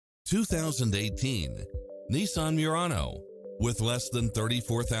2018 Nissan Murano. With less than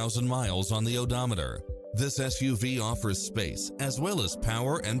 34,000 miles on the odometer, this SUV offers space as well as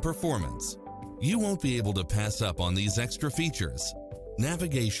power and performance. You won't be able to pass up on these extra features: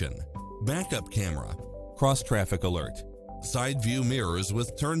 navigation, backup camera, cross-traffic alert, side view mirrors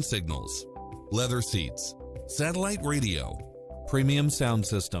with turn signals, leather seats, satellite radio, premium sound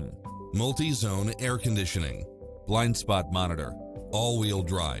system, multi-zone air conditioning, blind spot monitor, all-wheel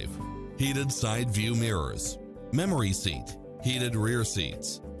drive, heated side view mirrors, memory seat, heated rear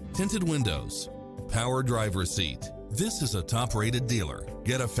seats, tinted windows, power driver seat. This is a top-rated dealer.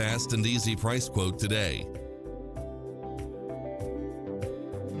 Get a fast and easy price quote today.